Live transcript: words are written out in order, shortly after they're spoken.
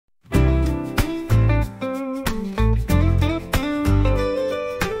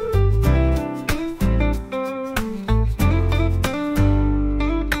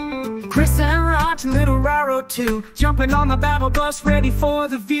too. Jumping on the battle bus, ready for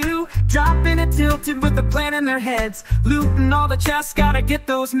the view. Dropping it tilted with a plan in their heads. Looting all the chests, gotta get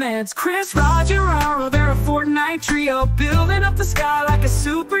those meds. Chris, Roger, Raro, they're a Fortnite trio. Building up the sky like a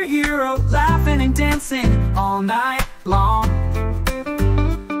superhero. Laughing and dancing all night long.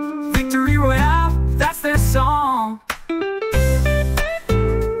 Victory Royale, that's their song.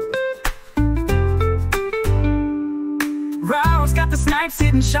 Raro's got the snipes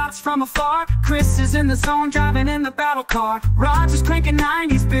hitting shots from afar. Chris is in the zone driving in the battle car. Roger's cranking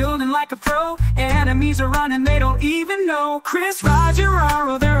 90s, building like a pro. Enemies are running, they don't even know. Chris, Roger,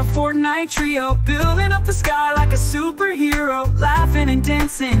 Raro, they're a Fortnite trio. Building up the sky like a superhero. Laughing and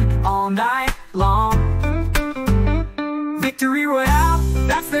dancing all night long. Victory Royale,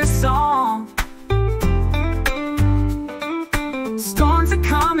 that's their song. Storms are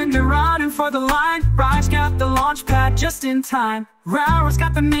coming, they're running for the line. Raj got the launch pad just in time. Raro's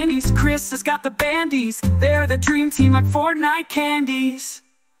got the minis, Chris has got the bandies. They're the dream team like Fortnite candies.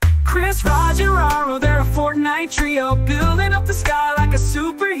 Chris, Roger, Raro, they're a Fortnite trio. Building up the sky like a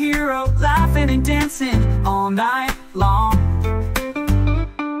superhero. Laughing and dancing all night long.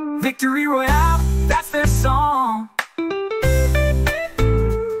 Victory Royale, that's their song.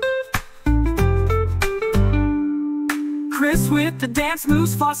 Chris with the dance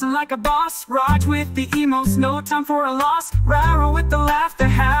moves, flossing like a boss. Raj with the emotes, no time for a loss. Raro with the laugh, they're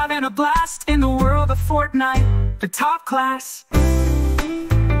having a blast. In the world of Fortnite, the top class.